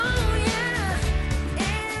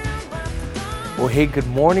Well, hey, good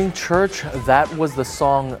morning, church. That was the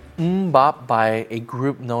song Bop by a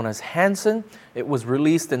group known as Hanson. It was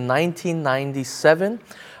released in 1997,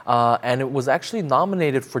 and it was actually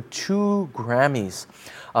nominated for 2 Grammys.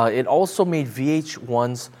 It also made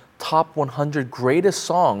VH1's Top 100 Greatest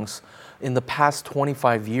Songs in the past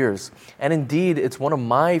 25 years. And indeed, it's one of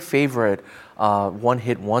my favorite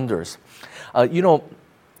one-hit wonders.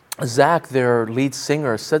 Zach, their lead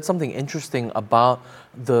singer, said something interesting about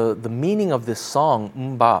the meaning of this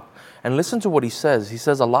song, Bop. And listen to what he says. He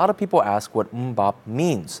says, a lot of people ask what Bop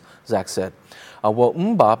means, Zach said. Well,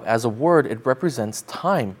 Bop, as a word, it represents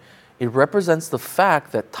time. It represents the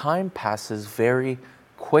fact that time passes very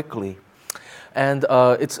quickly. And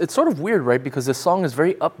it's sort of weird, right? Because this song is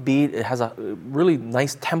very upbeat. It has a really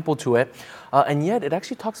nice tempo to it. And yet it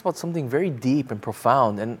actually talks about something very deep and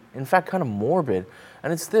profound and, in fact, kind of morbid.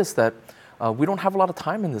 And it's this, that we don't have a lot of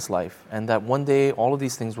time in this life, and that one day all of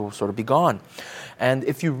these things will sort of be gone. And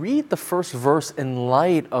if you read the first verse in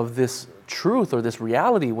light of this truth or this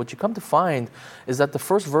reality, what you come to find is that the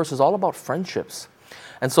first verse is all about friendships.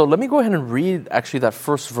 And so let me go ahead and read actually that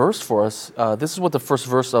first verse for us. This is what the first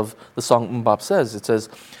verse of the song Bop says. It says,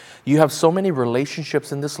 "You have so many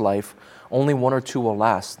relationships in this life, only 1 or 2 will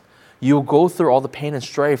last. You'll go through all the pain and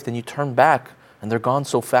strife, then you turn back, and they're gone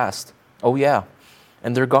so fast. Oh yeah.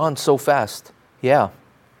 And they're gone so fast. Yeah.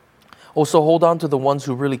 Also hold on to the ones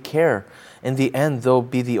who really care. In the end, they'll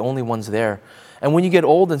be the only ones there. And when you get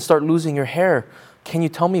old and start losing your hair, can you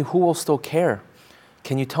tell me who will still care?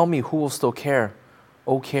 Can you tell me who will still care?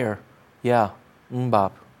 Oh, care. Yeah.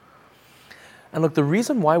 Bop." And look, the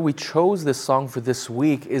reason why we chose this song for this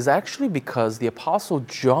week is actually because the Apostle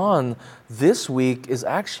John this week is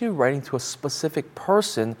actually writing to a specific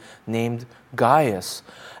person named Gaius.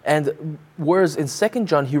 And whereas in 2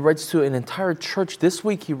 John he writes to an entire church, this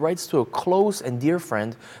week he writes to a close and dear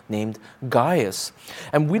friend named Gaius.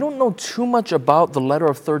 And we don't know too much about the letter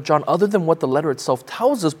of 3 John other than what the letter itself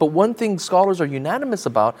tells us, but one thing scholars are unanimous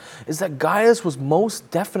about is that Gaius was most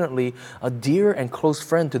definitely a dear and close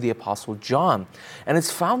friend to the Apostle John. And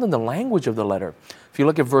it's found in the language of the letter. If you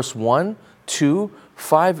look at verse 1, 2,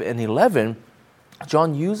 5, and 11,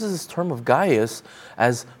 John uses this term of Gaius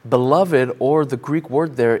as beloved, or the Greek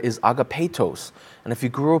word there is agapetos. And if you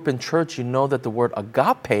grew up in church, you know that the word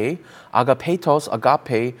agape, agapetos,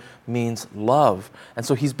 agape means love. And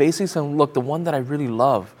so he's basically saying, look, the one that I really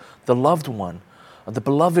love, the loved one, the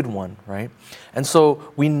beloved one, right? And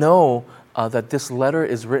so we know that this letter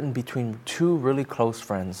is written between 2 really close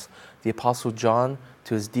friends, the Apostle John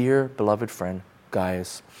to his dear beloved friend,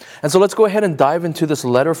 Gaius. And so let's go ahead and dive into this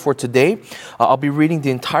letter for today. I'll be reading the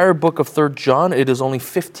entire book of 3 John. It is only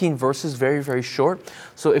 15 verses, very, very short.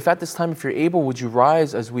 So if at this time, if you're able, would you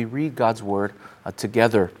rise as we read God's word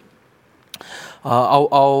together?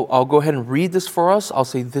 I'll go ahead and read this for us. I'll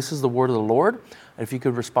say, "This is the word of the Lord." And if you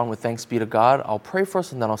could respond with thanks be to God, I'll pray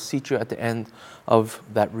first and then I'll seat you at the end of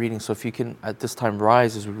that reading. So if you can at this time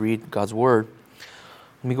rise as we read God's word.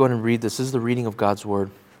 Let me go ahead and read this. This is the reading of God's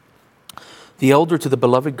word. "The elder to the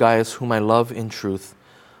beloved Gaius, whom I love in truth.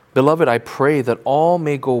 Beloved, I pray that all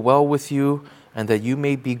may go well with you and that you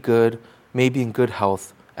may be in good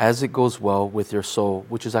health as it goes well with your soul,"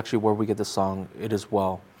 which is actually where we get the song, "It is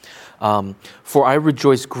well. For I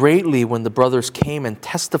rejoiced greatly when the brothers came and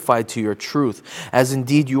testified to your truth, as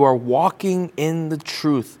indeed you are walking in the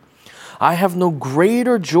truth. I have no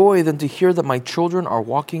greater joy than to hear that my children are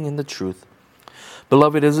walking in the truth.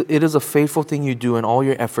 Beloved, it is a faithful thing you do in all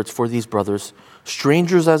your efforts for these brothers,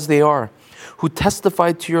 strangers as they are, who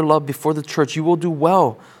testified to your love before the church. You will do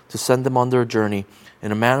well to send them on their journey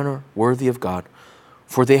in a manner worthy of God.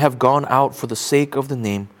 For they have gone out for the sake of the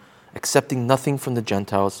name, accepting nothing from the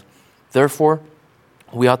Gentiles. Therefore,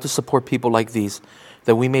 we ought to support people like these,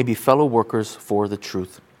 that we may be fellow workers for the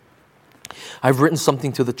truth. I've written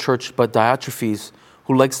something to the church, but Diotrephes,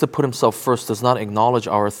 who likes to put himself first, does not acknowledge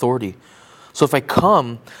our authority. So if I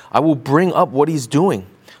come, I will bring up what he's doing,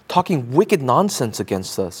 talking wicked nonsense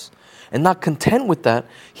against us. And not content with that,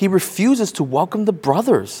 he refuses to welcome the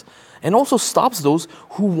brothers and also stops those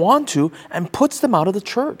who want to and puts them out of the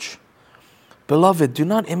church. Beloved, do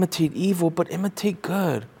not imitate evil, but imitate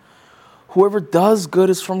good. Whoever does good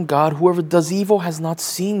is from God. Whoever does evil has not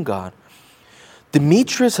seen God.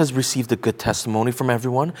 Demetrius has received a good testimony from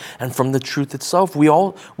everyone and from the truth itself. We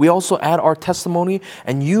also add our testimony,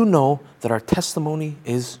 and you know that our testimony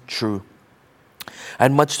is true. I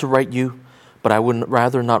had much to write you, but I would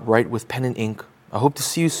rather not write with pen and ink. I hope to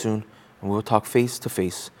see you soon, and we will talk face to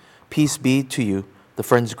face. Peace be to you. The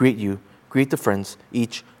friends greet you. Greet the friends,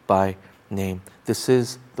 each by name. This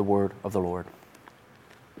is the word of the Lord.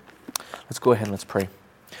 Let's go ahead and let's pray.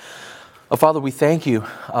 Father, we thank you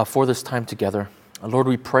for this time together. Lord,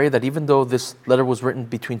 we pray that even though this letter was written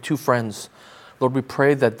between two friends, Lord, we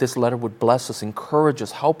pray that this letter would bless us, encourage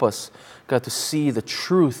us, help us, God, to see the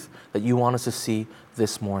truth that you want us to see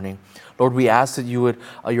this morning. Lord, we ask that you would,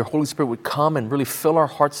 your Holy Spirit would come and really fill our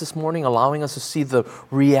hearts this morning, allowing us to see the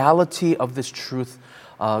reality of this truth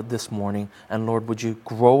this morning. And Lord, would you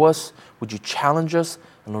grow us? Would you challenge us?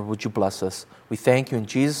 And Lord, would you bless us? We thank you. In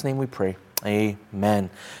Jesus' name we pray. Amen.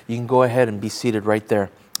 You can go ahead and be seated right there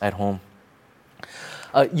at home.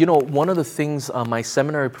 One of the things my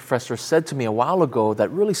seminary professor said to me a while ago that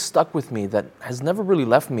really stuck with me, that has never really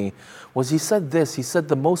left me, was he said this. He said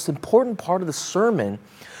the most important part of the sermon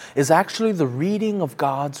is actually the reading of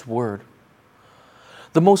God's Word.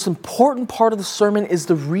 The most important part of the sermon is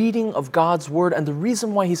the reading of God's Word. And the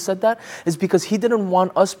reason why he said that is because he didn't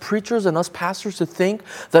want us preachers and us pastors to think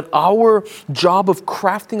that our job of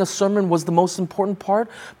crafting a sermon was the most important part,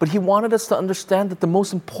 but he wanted us to understand that the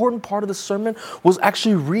most important part of the sermon was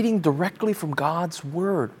actually reading directly from God's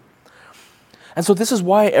Word. And so this is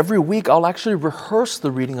why every week I'll actually rehearse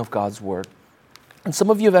the reading of God's Word. And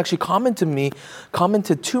some of you have actually commented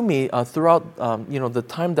to me throughout the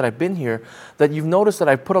time that I've been here, that you've noticed that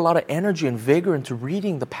I've put a lot of energy and vigor into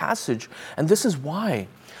reading the passage. And this is why.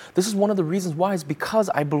 This is one of the reasons why, is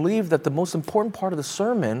because I believe that the most important part of the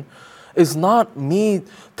sermon is not me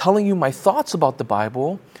telling you my thoughts about the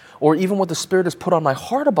Bible or even what the Spirit has put on my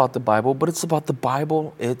heart about the Bible, but it's about the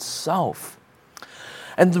Bible itself.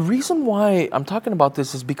 And the reason why I'm talking about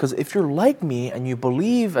this is because if you're like me and you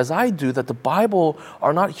believe, as I do, that the Bible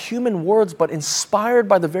are not human words but inspired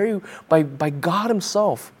by by God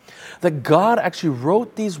Himself, that God actually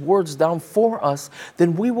wrote these words down for us,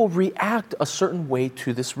 then we will react a certain way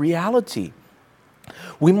to this reality.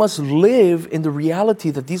 We must live in the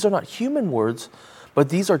reality that these are not human words, but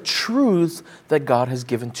these are truths that God has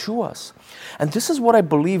given to us. And this is what I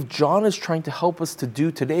believe John is trying to help us to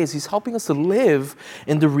do today, is he's helping us to live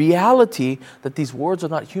in the reality that these words are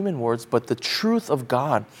not human words, but the truth of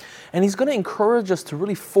God. And he's going to encourage us to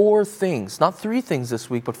really 4 things, not 3 things this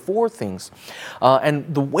week, but 4 things.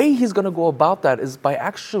 And the way he's going to go about that is by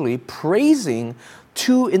actually praising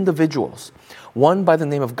 2 individuals. One by the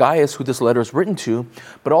name of Gaius, who this letter is written to,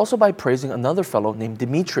 but also by praising another fellow named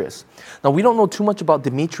Demetrius. Now, we don't know too much about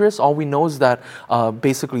Demetrius. All we know is that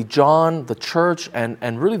basically John, the church,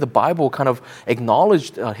 and really the Bible kind of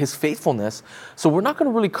acknowledged his faithfulness. So we're not going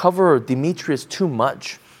to really cover Demetrius too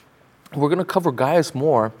much. We're going to cover Gaius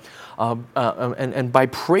more. And by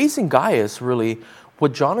praising Gaius, really,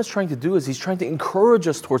 what John is trying to do is he's trying to encourage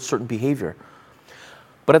us towards certain behavior.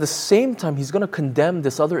 But at the same time, he's going to condemn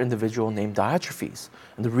this other individual named Diotrephes.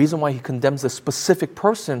 And the reason why he condemns this specific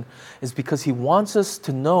person is because he wants us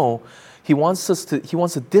to know, he wants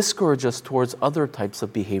to discourage us towards other types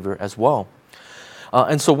of behavior as well.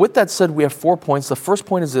 And so with that said, we have 4 points. The first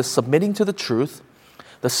point is this: submitting to the truth.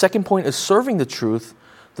 The second point is serving the truth.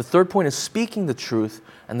 The third point is speaking the truth.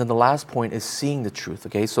 And then the last point is seeing the truth.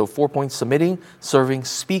 Okay, so 4 points: submitting, serving,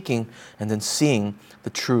 speaking, and then seeing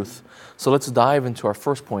the truth. So let's dive into our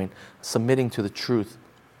first point, submitting to the truth.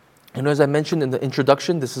 And as I mentioned in the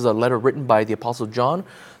introduction, this is a letter written by the Apostle John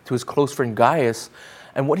to his close friend Gaius.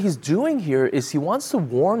 And what he's doing here is he wants to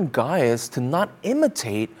warn Gaius to not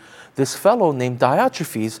imitate this fellow named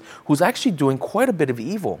Diotrephes, who's actually doing quite a bit of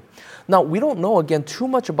evil. Now, we don't know, again, too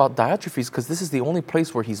much about Diotrephes because this is the only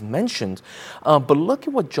place where he's mentioned. But look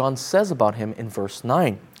at what John says about him in verse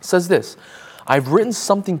 9. It says this: "I've written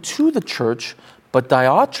something to the church, but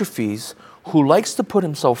Diotrephes, who likes to put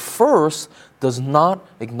himself first, does not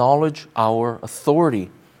acknowledge our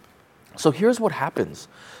authority." So here's what happens.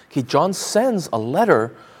 Okay, John sends a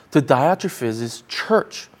letter to Diotrephes'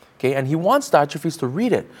 church. Okay, and he wants Diotrephes to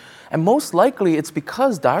read it. And most likely it's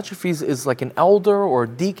because Diotrephes is like an elder or a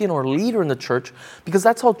deacon or leader in the church, because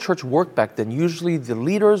that's how church worked back then. Usually the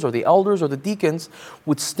leaders or the elders or the deacons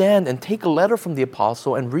would stand and take a letter from the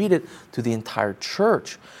apostle and read it to the entire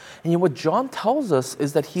church. And yet what John tells us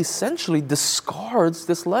is that he essentially discards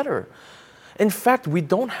this letter. In fact, we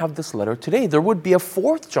don't have this letter today. There would be a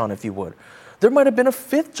 4th John, if you would. There might have been a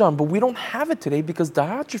 5th John, but we don't have it today because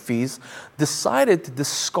Diotrephes decided to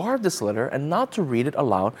discard this letter and not to read it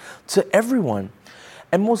aloud to everyone.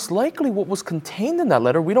 And most likely what was contained in that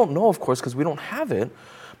letter, we don't know, of course, because we don't have it,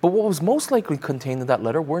 but what was most likely contained in that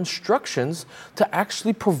letter were instructions to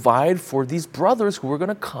actually provide for these brothers who were going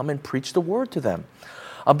to come and preach the word to them.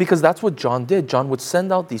 Because that's what John did. John would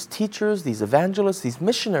send out these teachers, these evangelists, these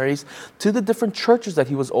missionaries to the different churches that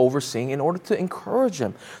he was overseeing in order to encourage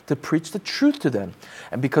them, to preach the truth to them.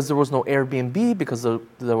 And because there was no Airbnb, because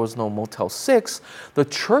there was no Motel 6, the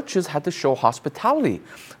churches had to show hospitality.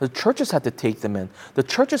 The churches had to take them in. The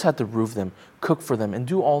churches had to roof them, cook for them, and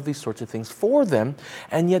do all these sorts of things for them.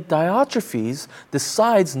 And yet Diotrephes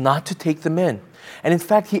decides not to take them in. And in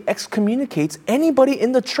fact, he excommunicates anybody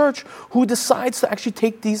in the church who decides to actually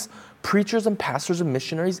take these preachers and pastors and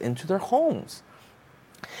missionaries into their homes.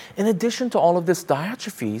 In addition to all of this,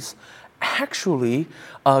 Diotrephes actually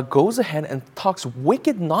goes ahead and talks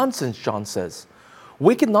wicked nonsense, John says.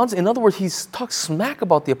 Wicked nonsense. In other words, he talks smack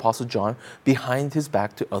about the Apostle John behind his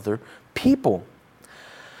back to other people.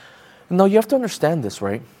 Now, you have to understand this,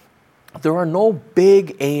 right? There are no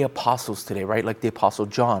big A apostles today, right? Like the Apostle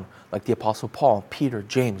John, like the Apostle Paul, Peter,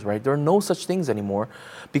 James, right? There are no such things anymore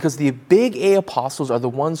because the big A apostles are the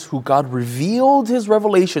ones who God revealed his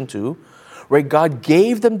revelation to, right? God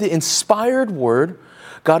gave them the inspired word.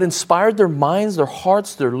 God inspired their minds, their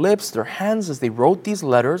hearts, their lips, their hands as they wrote these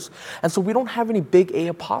letters. And so we don't have any big A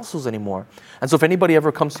apostles anymore. And so if anybody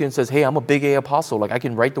ever comes to you and says, hey, I'm a big A apostle, like I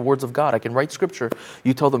can write the words of God, I can write scripture,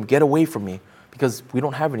 you tell them, get away from me, because we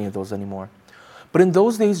don't have any of those anymore. But in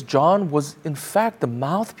those days, John was in fact the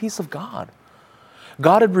mouthpiece of God.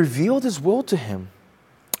 God had revealed his will to him.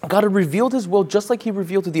 God had revealed his will just like he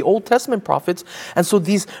revealed to the Old Testament prophets. And so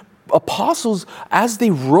these apostles, as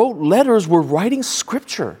they wrote letters, were writing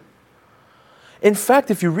scripture. In fact,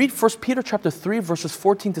 if you read 1 Peter chapter 3, verses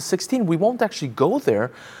 14 to 16, we won't actually go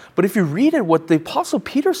there. But if you read it, what the Apostle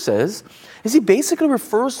Peter says is he basically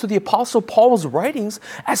refers to the Apostle Paul's writings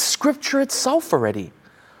as scripture itself already.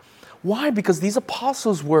 Why? Because these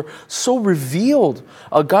apostles were so revealed.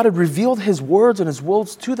 God had revealed his words and his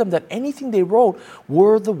wills to them that anything they wrote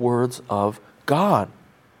were the words of God.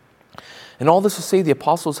 And all this to say, the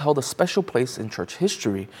apostles held a special place in church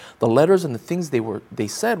history. The letters and the things they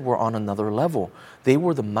said were on another level. They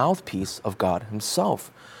were the mouthpiece of God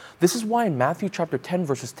himself. This is why in Matthew chapter 10,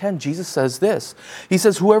 verses 10, Jesus says this. He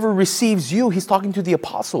says, whoever receives you, he's talking to the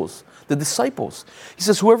apostles, the disciples. He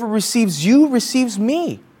says, whoever receives you receives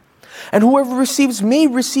me. And whoever receives me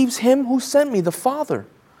receives him who sent me, the Father.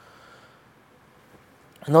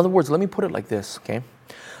 In other words, let me put it like this, okay?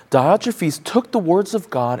 Diotrephes took the words of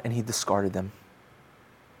God and he discarded them.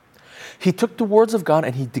 He took the words of God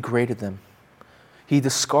and he degraded them. He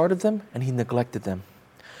discarded them and he neglected them.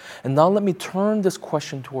 And now let me turn this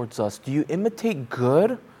question towards us. Do you imitate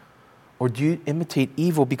good or do you imitate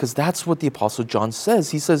evil? Because that's what the Apostle John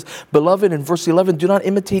says. He says, beloved, in verse 11, do not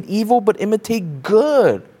imitate evil, but imitate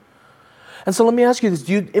good. And so let me ask you this.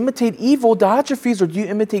 Do you imitate evil, Diotrephes, or do you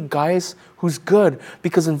imitate Gaius, who's good?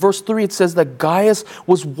 Because in verse 3 it says that Gaius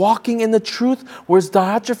was walking in the truth, whereas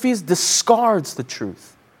Diotrephes discards the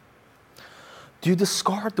truth. Do you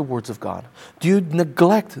discard the words of God? Do you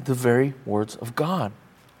neglect the very words of God?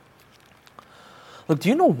 Look, do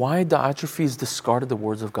you know why Diotrephes discarded the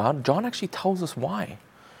words of God? John actually tells us why.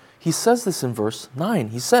 He says this in verse 9.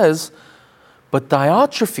 He says, but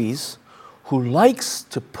Diotrephes, who likes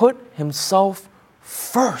to put himself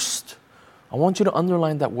first. I want you to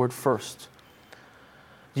underline that word first.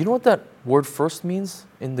 Do you know what that word first means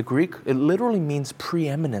in the Greek? It literally means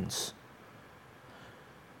preeminence.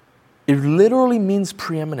 It literally means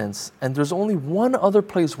preeminence. And there's only one other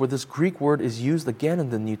place where this Greek word is used again in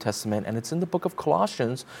the New Testament, and it's in the book of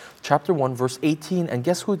Colossians, chapter 1, verse 18. And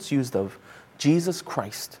guess who it's used of? Jesus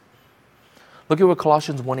Christ. Look at what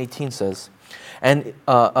Colossians 1:18 says.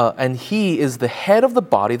 And he is the head of the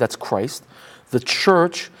body, that's Christ, the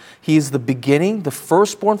church. He is the beginning, the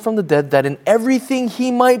firstborn from the dead, that in everything he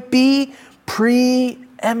might be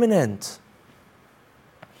preeminent.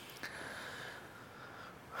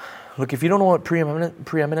 Look, if you don't know what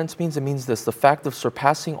preeminence means, it means this. The fact of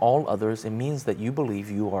surpassing all others, it means that you believe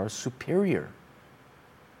you are superior.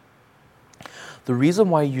 The reason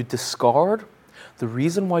why you discard, the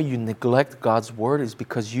reason why you neglect God's word is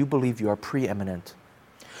because you believe you are preeminent.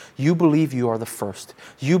 You believe you are the first.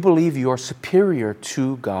 You believe you are superior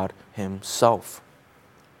to God himself.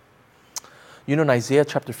 You know, in Isaiah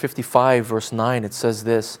chapter 55, verse 9, it says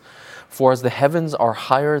this, for as the heavens are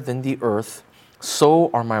higher than the earth, so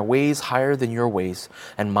are my ways higher than your ways,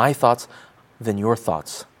 and my thoughts than your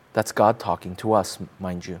thoughts. That's God talking to us,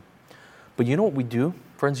 mind you. But you know what we do?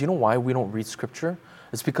 Friends, you know why we don't read scripture?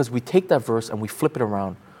 It's because we take that verse and we flip it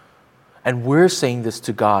around. And we're saying this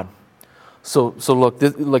to God. So look,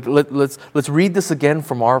 let's read this again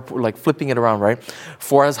from our, flipping it around, right?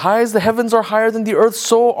 For as high as the heavens are higher than the earth,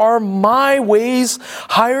 so are my ways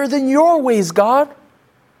higher than your ways, God.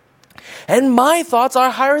 And my thoughts are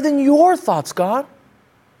higher than your thoughts, God.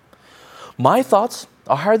 My thoughts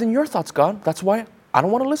are higher than your thoughts, God. That's why I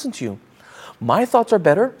don't want to listen to you. My thoughts are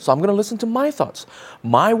better, so I'm going to listen to my thoughts.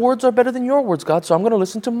 My words are better than your words, God, so I'm going to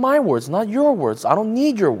listen to my words, not your words. I don't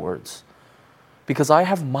need your words because I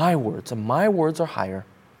have my words, and my words are higher.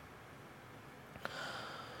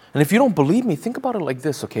 And if you don't believe me, think about it like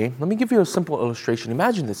this, okay? Let me give you a simple illustration.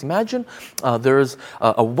 Imagine this. Imagine there's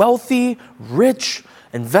a wealthy, rich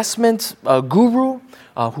investment guru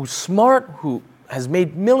who's smart, who has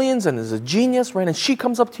made millions and is a genius, right? And she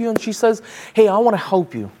comes up to you and she says, hey, I want to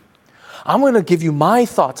help you. I'm going to give you my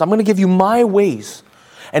thoughts. I'm going to give you my ways.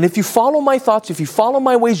 And if you follow my thoughts, if you follow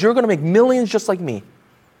my ways, you're going to make millions just like me.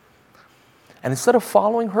 And instead of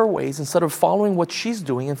following her ways, instead of following what she's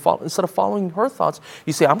doing, and instead of following her thoughts,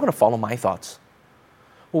 you say, I'm going to follow my thoughts.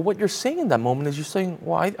 Well, what you're saying in that moment is you're saying,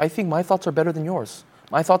 well, I think my thoughts are better than yours.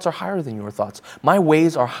 My thoughts are higher than your thoughts. My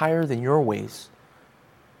ways are higher than your ways.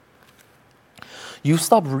 You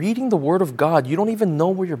stop reading the Word of God. You don't even know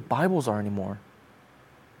where your Bibles are anymore.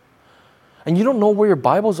 And you don't know where your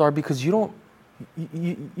Bibles are because you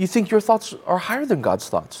think your thoughts are higher than God's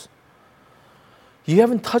thoughts. You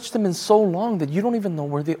haven't touched them in so long that you don't even know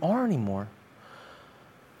where they are anymore.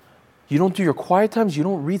 You don't do your quiet times. You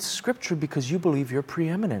don't read Scripture because you believe you're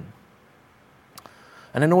preeminent.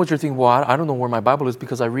 And I know what you're thinking, well, I don't know where my Bible is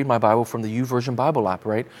because I read my Bible from the YouVersion Bible app,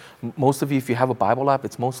 right? Most of you, if you have a Bible app,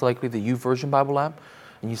 it's most likely the YouVersion Bible app.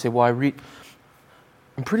 And you say, well,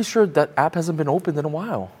 I'm pretty sure that app hasn't been opened in a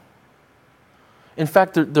while. In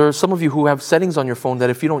fact, there are some of you who have settings on your phone that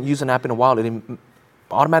if you don't use an app in a while, it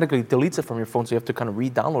automatically deletes it from your phone, so you have to kind of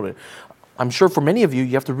re-download it. I'm sure for many of you,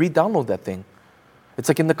 you have to re-download that thing. It's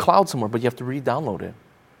like in the cloud somewhere, but you have to re-download it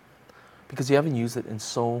because you haven't used it in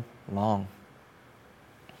so long.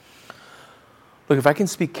 Look, if I can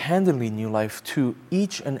speak candidly in New Life to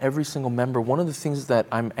each and every single member, one of the things that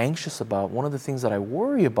I'm anxious about, one of the things that I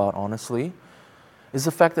worry about, honestly, is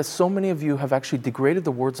the fact that so many of you have actually degraded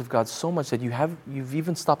the words of God so much that you've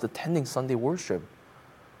even stopped attending Sunday worship.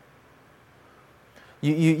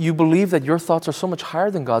 You believe that your thoughts are so much higher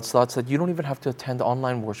than God's thoughts that you don't even have to attend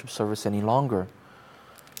online worship service any longer.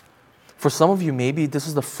 For some of you, maybe this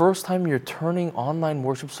is the first time you're turning online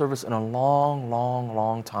worship service in a long, long,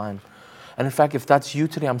 long time. And in fact, if that's you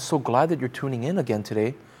today, I'm so glad that you're tuning in again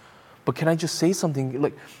today. But can I just say something?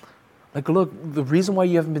 Like, look, the reason why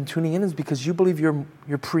you haven't been tuning in is because you believe you're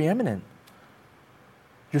preeminent.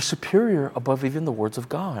 You're superior above even the words of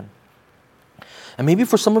God. And maybe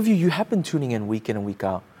for some of you, you have been tuning in week and week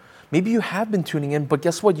out. Maybe you have been tuning in, but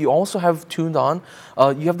guess what? You also have tuned on.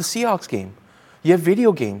 You have the Seahawks game. You have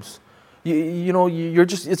video games.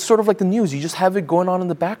 It's sort of like the news. You just have it going on in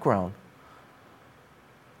the background.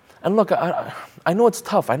 And look, I know it's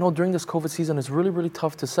tough. I know during this COVID season, it's really, really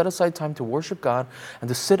tough to set aside time to worship God and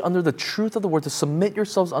to sit under the truth of the Word, to submit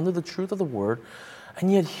yourselves under the truth of the Word.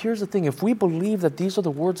 And yet, here's the thing. If we believe that these are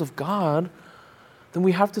the words of God, then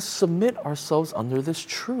we have to submit ourselves under this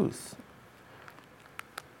truth.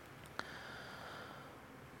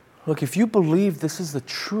 Look, if you believe this is the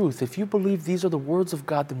truth, if you believe these are the words of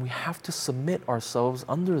God, then we have to submit ourselves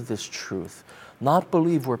under this truth, not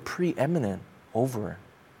believe we're preeminent over it.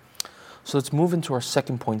 So let's move into our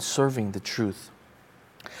second point, serving the truth.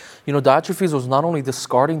 Diotrephes was not only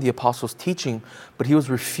discarding the apostles' teaching, but he was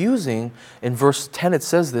refusing, in verse 10 it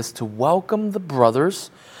says this, to welcome the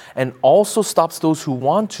brothers, and also stops those who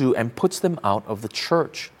want to and puts them out of the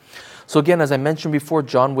church. So again, as I mentioned before,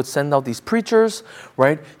 John would send out these preachers,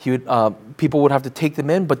 right? People would have to take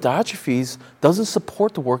them in, but Diotrephes doesn't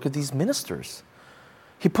support the work of these ministers.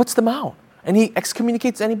 He puts them out, and he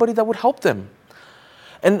excommunicates anybody that would help them.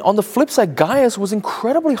 And on the flip side, Gaius was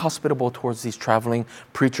incredibly hospitable towards these traveling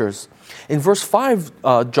preachers. In verse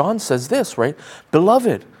 5, John says this, right?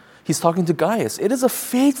 Beloved, he's talking to Gaius, it is a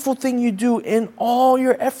faithful thing you do in all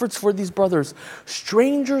your efforts for these brothers,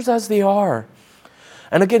 strangers as they are.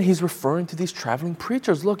 And again, he's referring to these traveling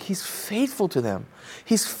preachers. Look, he's faithful to them.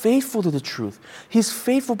 He's faithful to the truth. He's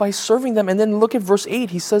faithful by serving them. And then look at verse 8.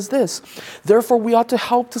 He says this, therefore we ought to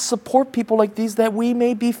help to support people like these that we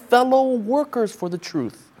may be fellow workers for the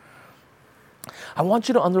truth. I want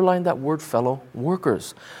you to underline that word, fellow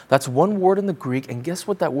workers. That's one word in the Greek. And guess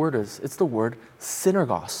what that word is? It's the word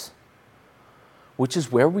synergos, which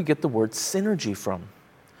is where we get the word synergy from.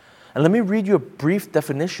 And let me read you a brief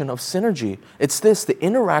definition of synergy. It's this, the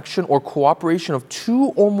interaction or cooperation of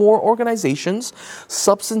two or more organizations,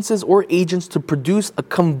 substances, or agents to produce a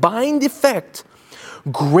combined effect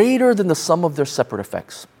greater than the sum of their separate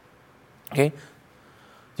effects. Okay?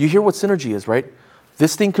 You hear what synergy is, right?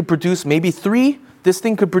 This thing could produce maybe 3 this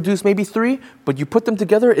thing could produce maybe 3, but you put them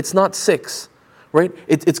together, it's not 6, right?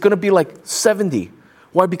 It's going to be like 70.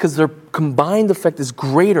 Why? Because their combined effect is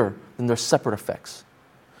greater than their separate effects.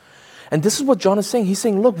 And this is what John is saying. He's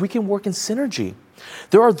saying, look, we can work in synergy.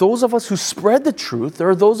 There are those of us who spread the truth, there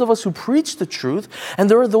are those of us who preach the truth, and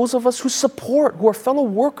there are those of us who support, who are fellow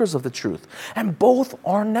workers of the truth. And both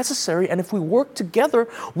are necessary, and if we work together,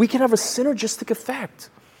 we can have a synergistic effect.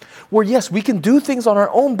 Where yes, we can do things on our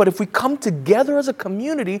own, but if we come together as a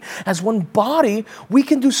community, as one body, we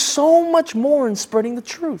can do so much more in spreading the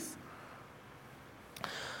truth.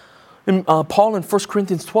 And Paul in 1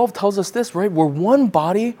 Corinthians 12 tells us this, right? We're one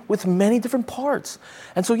body with many different parts.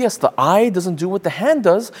 And so yes, the eye doesn't do what the hand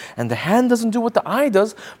does, and the hand doesn't do what the eye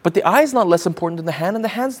does, but the eye is not less important than the hand, and the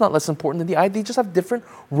hand's not less important than the eye. They just have different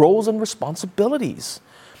roles and responsibilities.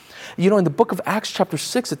 You know, in the book of Acts chapter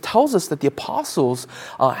 6, it tells us that the apostles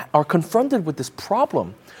are confronted with this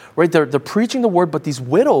problem, right? They're preaching the word, but these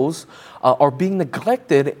widows are being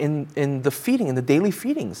neglected in the feeding, in the daily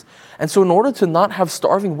feedings. And so in order to not have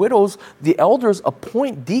starving widows, the elders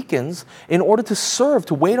appoint deacons in order to serve,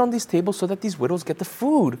 to wait on these tables so that these widows get the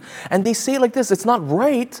food. And they say it like this, it's not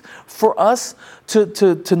right for us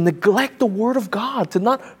to neglect the word of God, to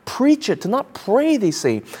not preach it, to not pray, they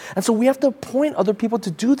say. And so we have to appoint other people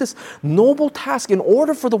to do this noble task in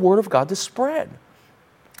order for the word of God to spread.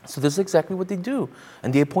 So this is exactly what they do.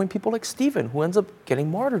 And they appoint people like Stephen, who ends up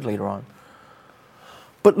getting martyred later on.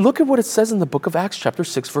 But look at what it says in the book of Acts chapter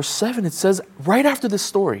 6, verse 7. It says, right after this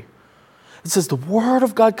story, it says, the word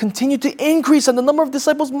of God continued to increase and the number of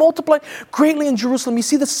disciples multiplied greatly in Jerusalem. You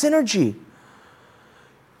see the synergy.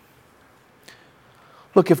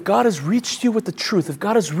 Look, if God has reached you with the truth, if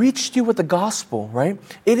God has reached you with the gospel, right,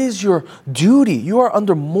 it is your duty. You are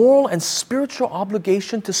under moral and spiritual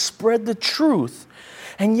obligation to spread the truth.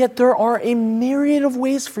 And yet there are a myriad of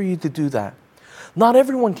ways for you to do that. Not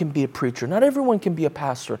everyone can be a preacher. Not everyone can be a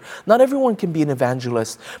pastor. Not everyone can be an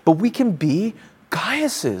evangelist. But we can be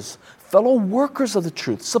Gaiuses, fellow workers of the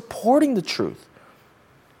truth, supporting the truth.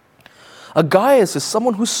 A Gaius is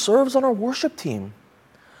someone who serves on our worship team.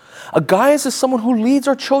 A Gaius is someone who leads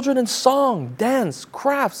our children in song, dance,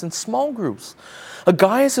 crafts, and small groups. A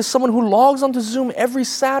Gaius is someone who logs onto Zoom every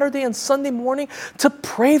Saturday and Sunday morning to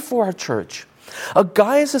pray for our church. A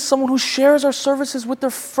Gaius is someone who shares our services with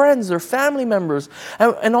their friends, their family members,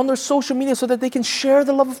 and on their social media so that they can share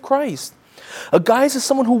the love of Christ. A Gaius is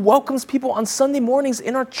someone who welcomes people on Sunday mornings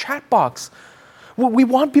in our chat box. We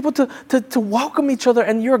want people to welcome each other,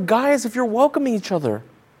 and you're a Gaius if you're welcoming each other.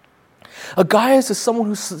 A Gaius is someone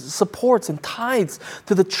who supports and tithes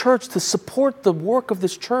to the church to support the work of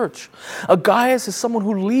this church. A Gaius is someone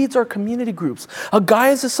who leads our community groups. A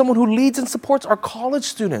Gaius is someone who leads and supports our college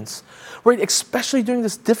students, right? Especially during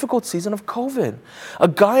this difficult season of COVID. A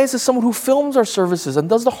Gaius is someone who films our services and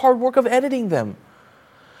does the hard work of editing them.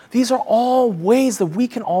 These are all ways that we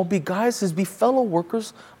can all be Gaiuses, be fellow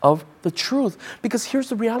workers of the truth. Because here's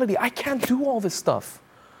the reality, I can't do all this stuff.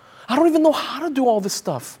 I don't even know how to do all this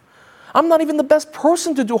stuff. I'm not even the best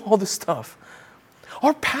person to do all this stuff.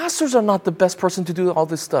 Our pastors are not the best person to do all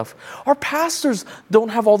this stuff. Our pastors don't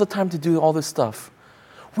have all the time to do all this stuff.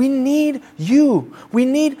 We need you. We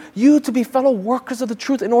need you to be fellow workers of the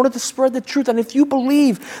truth in order to spread the truth. And if you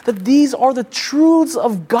believe that these are the truths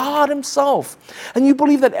of God Himself, and you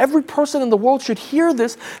believe that every person in the world should hear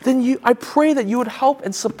this, then I pray that you would help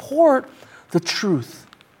and support the truth.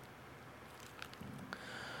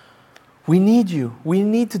 We need you. We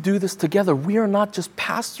need to do this together. We are not just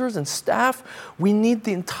pastors and staff. We need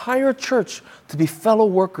the entire church to be fellow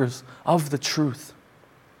workers of the truth.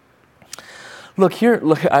 Look,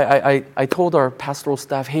 I told our pastoral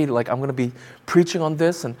staff, hey, I'm going to be preaching on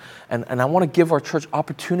this, and I want to give our church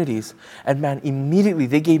opportunities. And man, immediately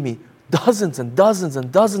they gave me dozens and dozens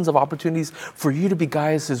and dozens of opportunities for you to be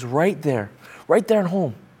Gaiuses right there at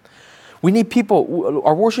home. We need people.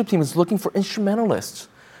 Our worship team is looking for instrumentalists.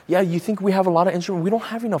 Yeah, you think we have a lot of instruments? We don't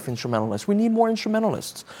have enough instrumentalists. We need more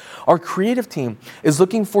instrumentalists. Our creative team is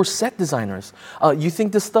looking for set designers. You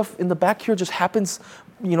think this stuff in the back here just happens,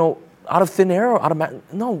 out of thin air or out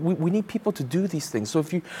of... No, we need people to do these things. So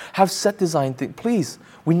if you have set design, please,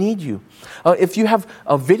 we need you. If you have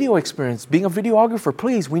a video experience, being a videographer,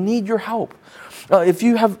 please, we need your help. If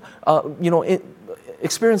you have,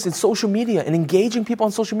 experience in social media and engaging people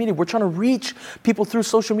on social media, we're trying to reach people through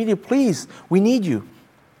social media, please, we need you.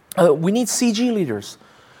 We need CG leaders,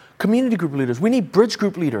 community group leaders. We need bridge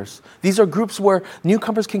group leaders. These are groups where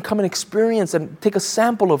newcomers can come and experience and take a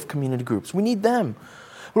sample of community groups. We need them.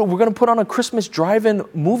 We're going to put on a Christmas drive-in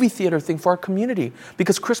movie theater thing for our community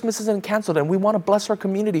because Christmas isn't canceled and we want to bless our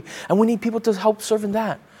community and we need people to help serve in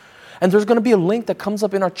that. And there's going to be a link that comes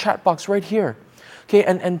up in our chat box right here. Okay,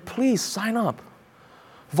 and please sign up.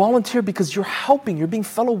 Volunteer, because you're helping. You're being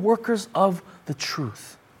fellow workers of the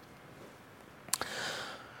truth.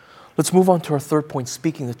 Let's move on to our third point,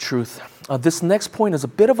 speaking the truth. This next point is a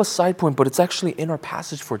bit of a side point, but it's actually in our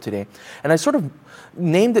passage for today. And I sort of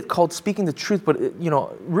named it called speaking the truth, but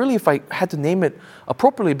really if I had to name it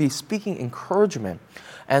appropriately, it'd be speaking encouragement.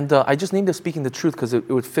 And I just named it speaking the truth because it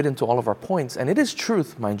would fit into all of our points. And it is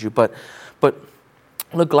truth, mind you, but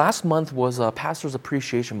look, last month was Pastor's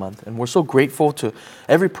Appreciation Month, and we're so grateful to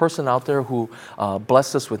every person out there who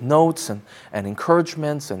blessed us with notes and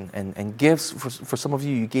encouragements and gifts. For some of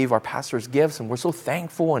you, you gave our pastors gifts, and we're so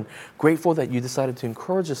thankful and grateful that you decided to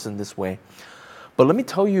encourage us in this way. But let me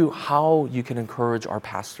tell you how you can encourage our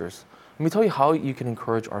pastors. Let me tell you how you can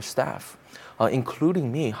encourage our staff,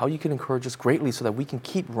 including me, how you can encourage us greatly so that we can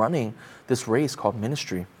keep running this race called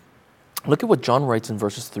ministry. Look at what John writes in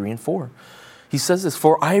verses 3 and 4. He says this,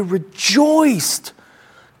 "For I rejoiced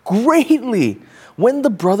greatly when the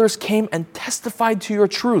brothers came and testified to your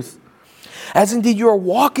truth, as indeed you are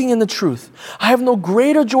walking in the truth. I have no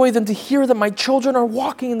greater joy than to hear that my children are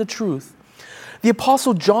walking in the truth." The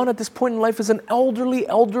Apostle John at this point in life is an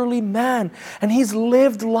elderly man, and he's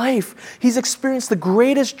lived life. He's experienced the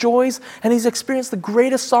greatest joys, and he's experienced the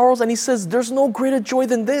greatest sorrows, and he says, there's no greater joy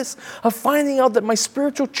than this, of finding out that my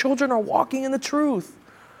spiritual children are walking in the truth.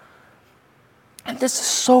 And this is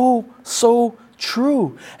so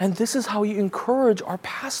true. And this is how you encourage our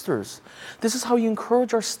pastors. This is how you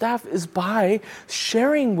encourage our staff, is by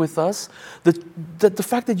sharing with us the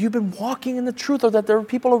fact that you've been walking in the truth, or that there are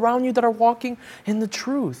people around you that are walking in the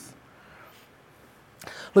truth.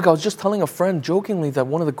 Look, I was just telling a friend jokingly that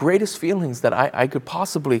one of the greatest feelings that I could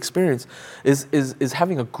possibly experience is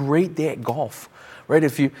having a great day at golf. Right?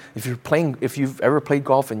 If you've ever played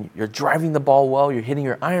golf and you're driving the ball well, you're hitting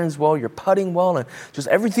your irons well, you're putting well, and just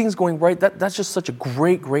everything's going right, that's just such a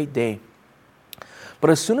great day. But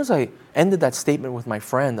as soon as I ended that statement with my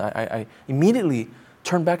friend, I immediately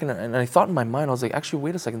turned back and I thought in my mind, I was like, actually,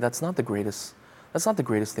 wait a second, that's not the greatest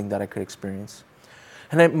thing that I could experience.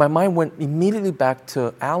 And my mind went immediately back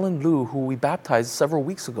to Alan Liu, who we baptized several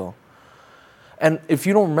weeks ago. And if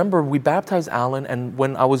you don't remember, we baptized Alan, and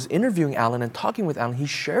when I was interviewing Alan and talking with Alan, he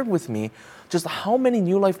shared with me just how many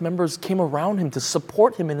New Life members came around him to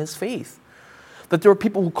support him in his faith. That there were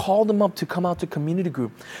people who called him up to come out to community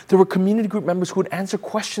group. There were community group members who would answer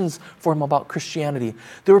questions for him about Christianity.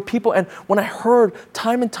 There were people, and when I heard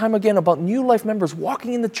time and time again about New Life members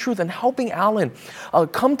walking in the truth and helping Alan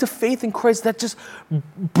come to faith in Christ, that just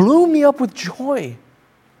blew me up with joy.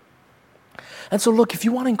 And so look, if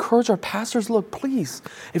you want to encourage our pastors, look, please,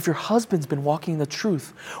 if your husband's been walking in the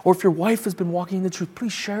truth, or if your wife has been walking in the truth,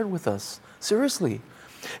 please share it with us. Seriously.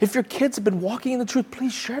 If your kids have been walking in the truth,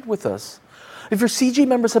 please share it with us. If your CG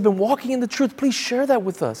members have been walking in the truth, please share that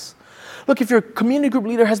with us. Look, if your community group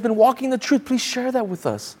leader has been walking in the truth, please share that with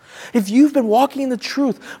us. If you've been walking in the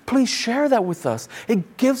truth, please share that with us.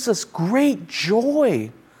 It gives us great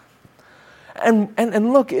joy.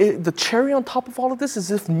 And look, the cherry on top of all of this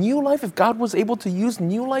is if God was able to use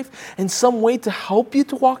New Life in some way to help you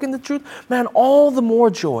to walk in the truth, man, all the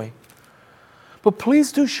more joy. But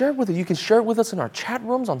please do share it with us. You can share it with us in our chat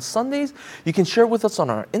rooms on Sundays. You can share it with us on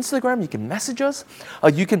our Instagram. You can message us.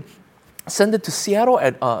 You can send it to Seattle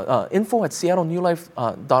at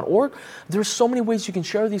info@seattlenewlife.org. There's so many ways you can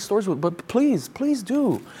share these stories with, but please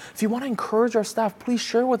do. If you want to encourage our staff, please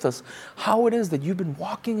share with us how it is that you've been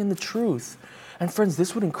walking in the truth. And friends,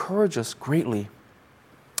 this would encourage us greatly.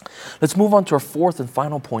 Let's move on to our fourth and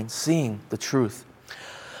final point, seeing the truth.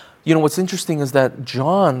 You know, what's interesting is that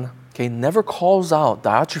John, never calls out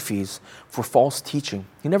Diotrephes for false teaching.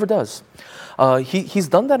 He never does. He's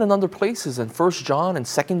done that in other places. In 1 John and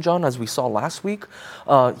 2 John, as we saw last week,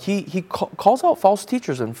 he calls out false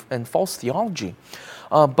teachers and false theology.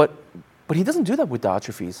 But he doesn't do that with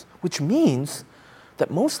Diotrephes, which means that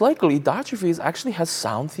most likely Diotrephes actually has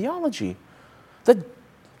sound theology. That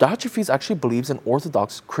Diotrephes actually believes in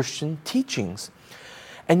orthodox Christian teachings.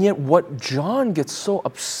 And yet what John gets so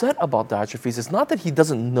upset about Diotrephes is not that he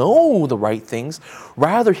doesn't know the right things,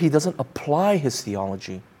 rather he doesn't apply his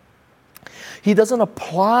theology. He doesn't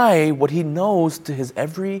apply what he knows to his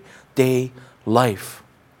everyday life.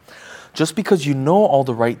 Just because you know all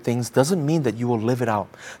the right things doesn't mean that you will live it out.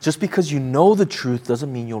 Just because you know the truth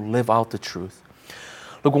doesn't mean you'll live out the truth.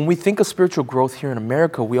 Look, when we think of spiritual growth here in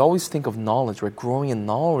America, we always think of knowledge, right? Growing in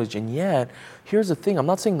knowledge. And yet, here's the thing. I'm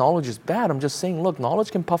not saying knowledge is bad. I'm just saying, look,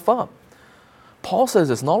 knowledge can puff up. Paul says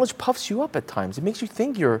this, knowledge puffs you up at times. It makes you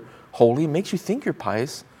think you're holy. It makes you think you're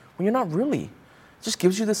pious when you're not really. It just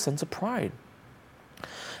gives you this sense of pride.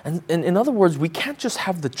 And in other words, we can't just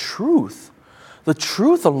have the truth. The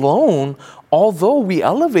truth alone, although we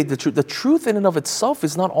elevate the truth in and of itself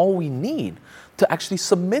is not all we need to actually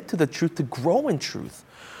submit to the truth, to grow in truth.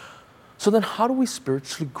 So then how do we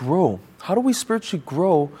spiritually grow? How do we spiritually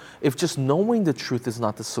grow if just knowing the truth is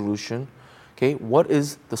not the solution? Okay, what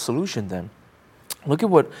is the solution then? Look at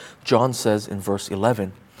what John says in verse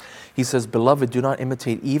 11. He says, "Beloved, do not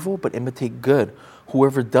imitate evil, but imitate good.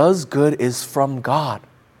 Whoever does good is from God."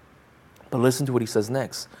 But listen to what he says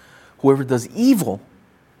next. "Whoever does evil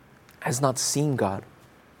has not seen God."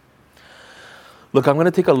 Look, I'm going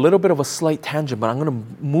to take a little bit of a slight tangent, but I'm going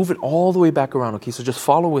to move it all the way back around, okay? So just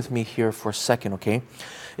follow with me here for a second, okay?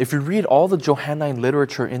 If you read all the Johannine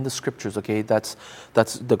literature in the scriptures, okay, that's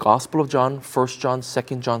the Gospel of John, 1 John,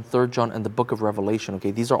 2 John, 3 John, and the book of Revelation,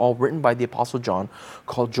 okay? These are all written by the Apostle John,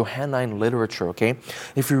 called Johannine literature, okay?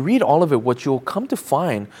 If you read all of it, what you'll come to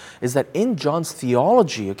find is that in John's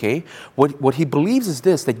theology, okay, what he believes is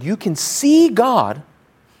this, that you can see God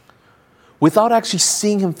without actually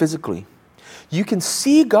seeing Him physically. You can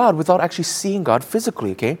see God without actually seeing God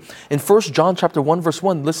physically, okay? In 1 John chapter 1, verse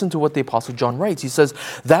 1, listen to what the Apostle John writes. He says,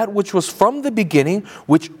 "That which was from the beginning,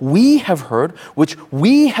 which we have heard, which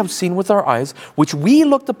we have seen with our eyes, which we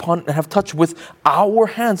looked upon and have touched with our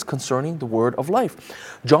hands concerning the word of life."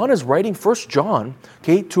 John is writing 1 John,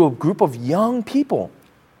 okay, to a group of young people.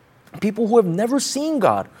 People who have never seen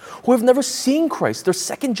God, who have never seen Christ. They're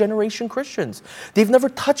second generation Christians. They've never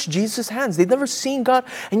touched Jesus' hands. They've never seen God,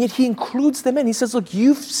 and yet He includes them in. He says, look,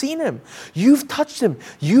 you've seen Him. You've touched Him.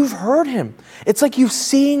 You've heard Him. It's like you've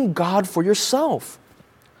seen God for yourself.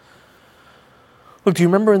 Look, do you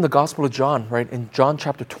remember in the Gospel of John, right? In John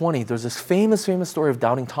chapter 20, there's this famous story of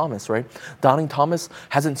Doubting Thomas, right? Doubting Thomas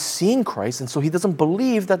hasn't seen Christ, and so he doesn't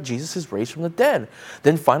believe that Jesus is raised from the dead.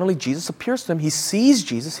 Then finally, Jesus appears to him. He sees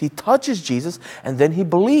Jesus, he touches Jesus, and then he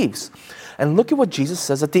believes. And look at what Jesus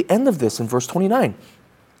says at the end of this in verse 29.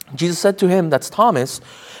 Jesus said to him, that's Thomas,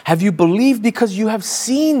 "Have you believed because you have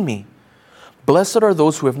seen me? Blessed are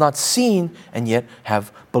those who have not seen and yet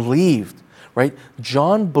have believed." Right?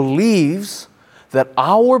 John believes that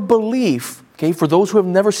our belief, okay, for those who have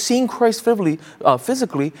never seen Christ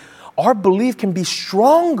physically, our belief can be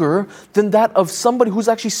stronger than that of somebody who's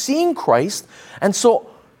actually seen Christ. And so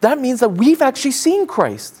that means that we've actually seen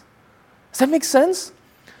Christ. Does that make sense?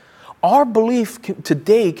 Our belief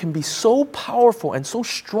today can be so powerful and so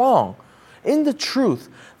strong in the truth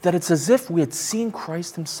that it's as if we had seen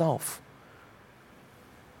Christ Himself.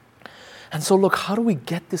 And so look, how do we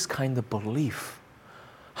get this kind of belief?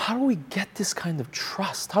 How do we get this kind of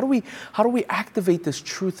trust? How do we activate this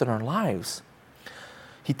truth in our lives?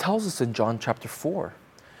 He tells us in John chapter 4.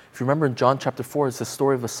 If you remember in John chapter 4, it's the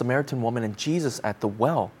story of a Samaritan woman and Jesus at the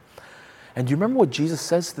well. And do you remember what Jesus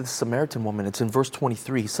says to the Samaritan woman? It's in verse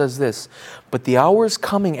 23. He says this, "But the hour is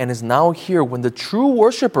coming and is now here when the true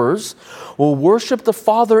worshipers will worship the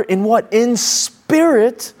Father in what? In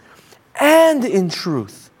spirit and in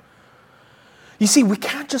truth." You see, we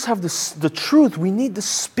can't just have the truth. We need the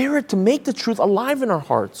Spirit to make the truth alive in our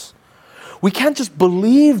hearts. We can't just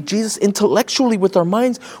believe Jesus intellectually with our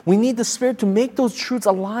minds. We need the Spirit to make those truths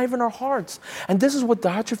alive in our hearts. And this is what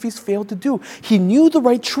Diotrephes failed to do. He knew the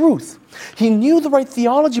right truth. He knew the right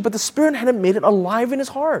theology, but the Spirit hadn't made it alive in his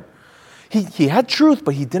heart. He had truth,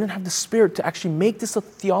 but he didn't have the Spirit to actually make this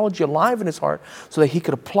theology alive in his heart so that he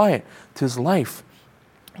could apply it to his life.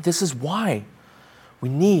 This is why we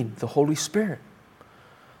need the Holy Spirit.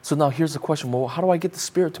 So now here's the question, well, how do I get the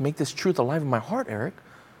Spirit to make this truth alive in my heart, Eric?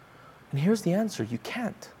 And here's the answer, you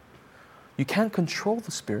can't. You can't control the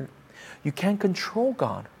Spirit. You can't control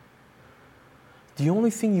God. The only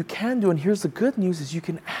thing you can do, and here's the good news, is you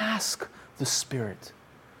can ask the Spirit.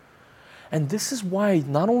 And this is why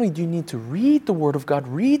not only do you need to read the Word of God,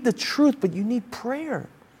 read the truth, but you need prayer.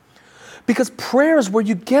 Because prayer is where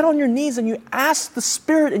you get on your knees and you ask the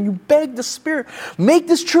Spirit and you beg the Spirit, make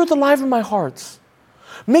this truth alive in my heart.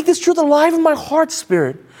 Make this truth alive in my heart,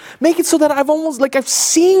 Spirit. Make it so that I've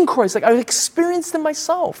seen Christ, like I've experienced Him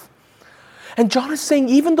myself. And John is saying,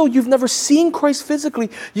 even though you've never seen Christ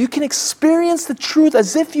physically, you can experience the truth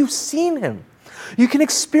as if you've seen Him. You can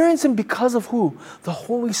experience Him because of who? The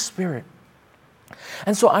Holy Spirit.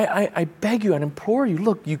 And so I beg you and implore you,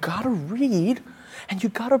 look, you got to read and you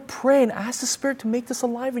got to pray and ask the Spirit to make this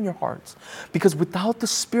alive in your hearts. Because without the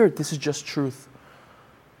Spirit, this is just truth.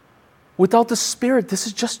 Without the Spirit, this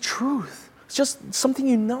is just truth. It's just something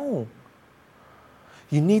you know.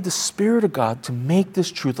 You need the Spirit of God to make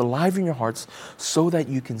this truth alive in your hearts so that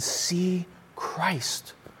you can see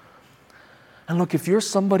Christ. And look, if you're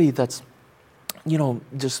somebody that's,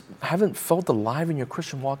 just haven't felt alive in your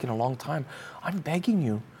Christian walk in a long time, I'm begging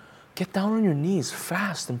you, get down on your knees,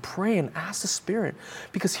 fast and pray and ask the Spirit.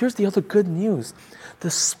 Because here's the other good news. The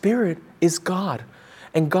Spirit is God.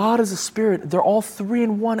 And God is a Spirit. They're all three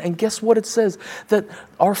in one. And guess what it says? That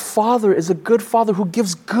our Father is a good Father who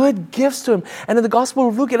gives good gifts to Him. And in the Gospel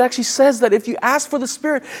of Luke, it actually says that if you ask for the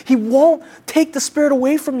Spirit, He won't take the Spirit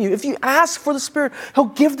away from you. If you ask for the Spirit, He'll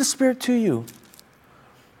give the Spirit to you.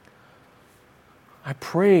 I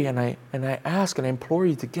pray and I ask and I implore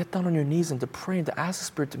you to get down on your knees and to pray and to ask the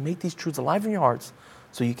Spirit to make these truths alive in your hearts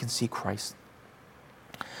so you can see Christ.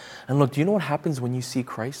 And look, do you know what happens when you see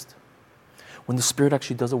Christ? When the Spirit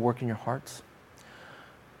actually does a work in your hearts?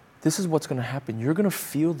 This is what's going to happen. You're going to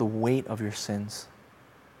feel the weight of your sins.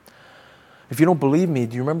 If you don't believe me,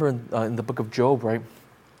 do you remember in the book of Job, right?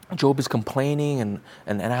 Job is complaining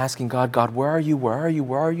and asking God, God, where are you? Where are you?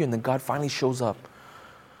 Where are you? And then God finally shows up.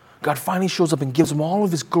 God finally shows up and gives him all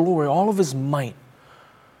of His glory, all of His might.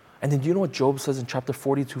 And then do you know what Job says in chapter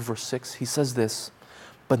 42, verse 6? He says this,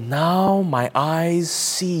 but now my eyes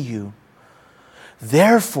see you.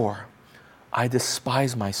 Therefore, I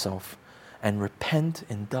despise myself and repent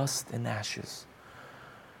in dust and ashes.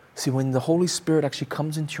 See, when the Holy Spirit actually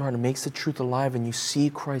comes into your heart and makes the truth alive and you see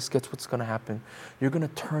Christ, guess what's going to happen? You're going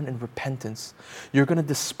to turn in repentance. You're going to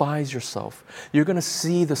despise yourself. You're going to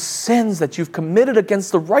see the sins that you've committed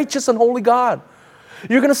against the righteous and holy God.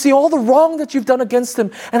 You're going to see all the wrong that you've done against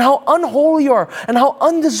Him and how unholy you are and how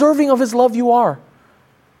undeserving of His love you are.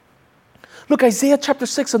 Look, Isaiah chapter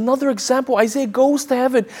 6, another example. Isaiah goes to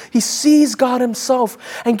heaven. He sees God Himself.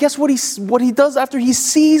 And guess what he does after he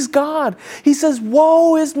sees God? He says,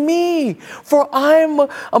 woe is me, for I'm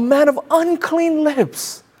a man of unclean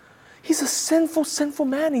lips. He's a sinful, sinful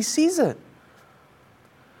man. He sees it.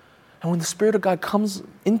 And when the Spirit of God comes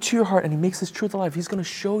into your heart and He makes His truth alive, He's going to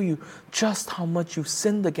show you just how much you've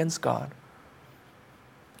sinned against God.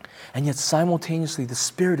 And yet simultaneously, the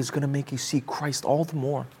Spirit is going to make you see Christ all the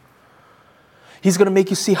more. He's going to make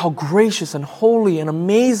you see how gracious and holy and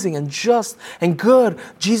amazing and just and good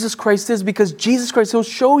Jesus Christ is, because Jesus Christ, He'll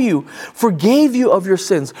show you, forgave you of your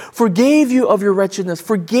sins, forgave you of your wretchedness,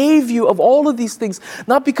 forgave you of all of these things,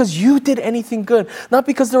 not because you did anything good, not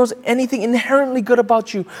because there was anything inherently good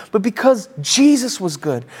about you, but because Jesus was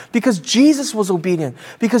good, because Jesus was obedient,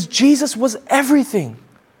 because Jesus was everything.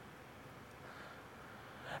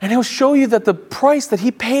 And He'll show you that the price that He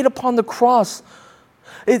paid upon the cross,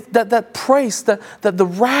 that price, that the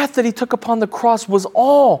wrath that He took upon the cross was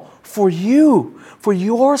all for you, for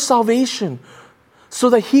your salvation, so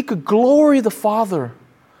that He could glory the Father,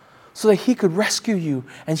 so that He could rescue you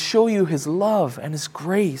and show you His love and His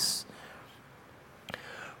grace.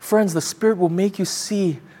 Friends, the Spirit will make you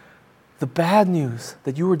see the bad news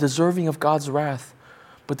that you are deserving of God's wrath,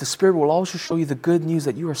 but the Spirit will also show you the good news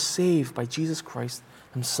that you are saved by Jesus Christ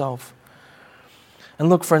Himself. And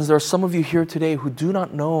look, friends, there are some of you here today who do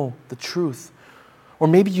not know the truth. Or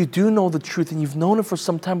maybe you do know the truth and you've known it for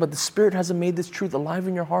some time, but the Spirit hasn't made this truth alive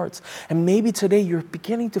in your hearts. And maybe today you're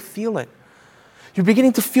beginning to feel it. You're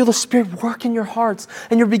beginning to feel the Spirit work in your hearts.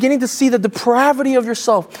 And you're beginning to see the depravity of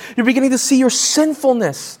yourself. You're beginning to see your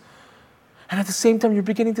sinfulness. And at the same time, you're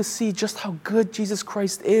beginning to see just how good Jesus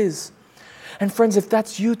Christ is. And friends, if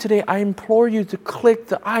that's you today, I implore you to click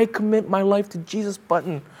the I commit my life to Jesus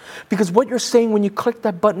button. Because what you're saying when you click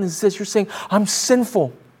that button is this. You're saying, I'm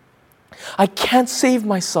sinful. I can't save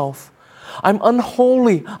myself. I'm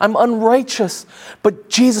unholy. I'm unrighteous. But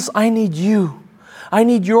Jesus, I need you. I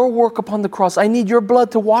need your work upon the cross. I need your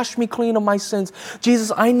blood to wash me clean of my sins. Jesus,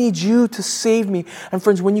 I need you to save me. And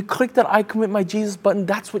friends, when you click that I commit my Jesus button,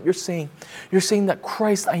 that's what you're saying. You're saying that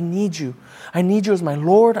Christ, I need you. I need you as my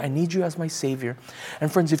Lord. I need you as my Savior. And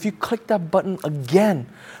friends, if you click that button again,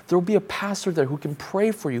 there will be a pastor there who can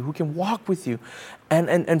pray for you, who can walk with you.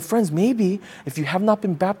 And friends, maybe if you have not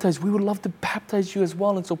been baptized, we would love to baptize you as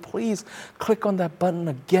well. And so please click on that button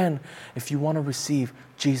again if you want to receive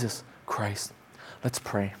Jesus Christ. Let's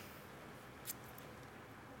pray.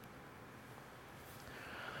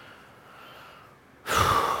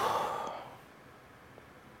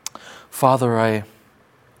 Father, I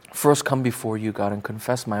first come before you, God, and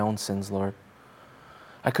confess my own sins, Lord.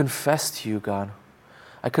 I confess to you, God.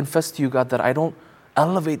 I confess to you, God, that I don't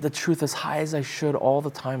elevate the truth as high as I should all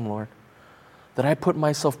the time, Lord. That I put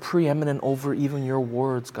myself preeminent over even your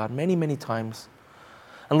words, God, many, many times.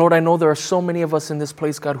 And Lord, I know there are so many of us in this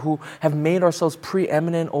place, God, who have made ourselves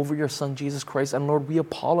preeminent over your Son, Jesus Christ. And Lord, we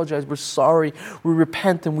apologize. We're sorry. We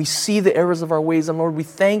repent and we see the errors of our ways. And Lord, we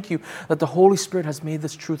thank you that the Holy Spirit has made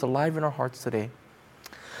this truth alive in our hearts today.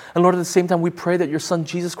 And Lord, at the same time, we pray that your Son,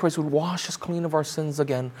 Jesus Christ, would wash us clean of our sins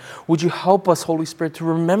again. Would you help us, Holy Spirit, to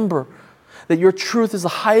remember That your truth is the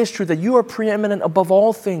highest truth, that you are preeminent above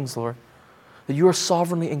all things, Lord. That you are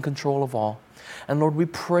sovereignly in control of all. And Lord, we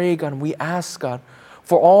pray, God, and we ask, God,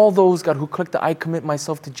 for all those, God, who click the I commit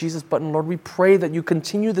myself to Jesus button, Lord, we pray that you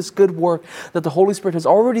continue this good work that the Holy Spirit has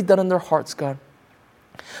already done in their hearts, God.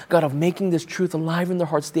 God, of making this truth alive in their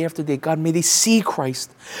hearts day after day. God, may they see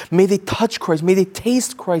Christ. May they touch Christ. May they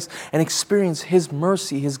taste Christ and experience His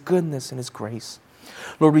mercy, His goodness, and His grace.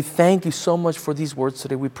 Lord, we thank you so much for these words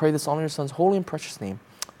today. We pray this all in your Son's holy and precious name.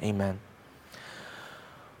 Amen.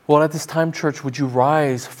 Well, at this time, church, would you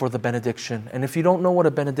rise for the benediction? And if you don't know what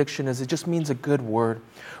a benediction is, it just means a good word.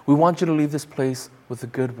 We want you to leave this place with a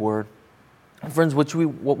good word. And friends, what we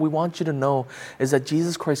want you to know is that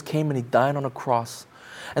Jesus Christ came and He died on a cross.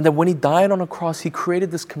 And that when He died on a cross, He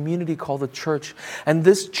created this community called the church. And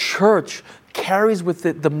this church carries with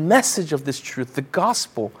it the message of this truth, the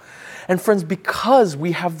gospel. And friends, because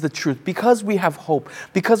we have the truth, because we have hope,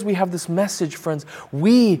 because we have this message, friends,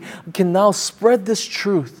 we can now spread this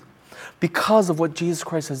truth because of what Jesus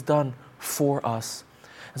Christ has done for us.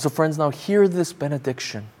 And so, friends, now hear this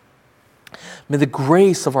benediction. May the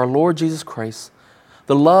grace of our Lord Jesus Christ,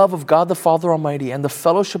 the love of God the Father Almighty, and the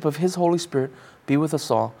fellowship of His Holy Spirit be with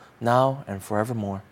us all, now and forevermore.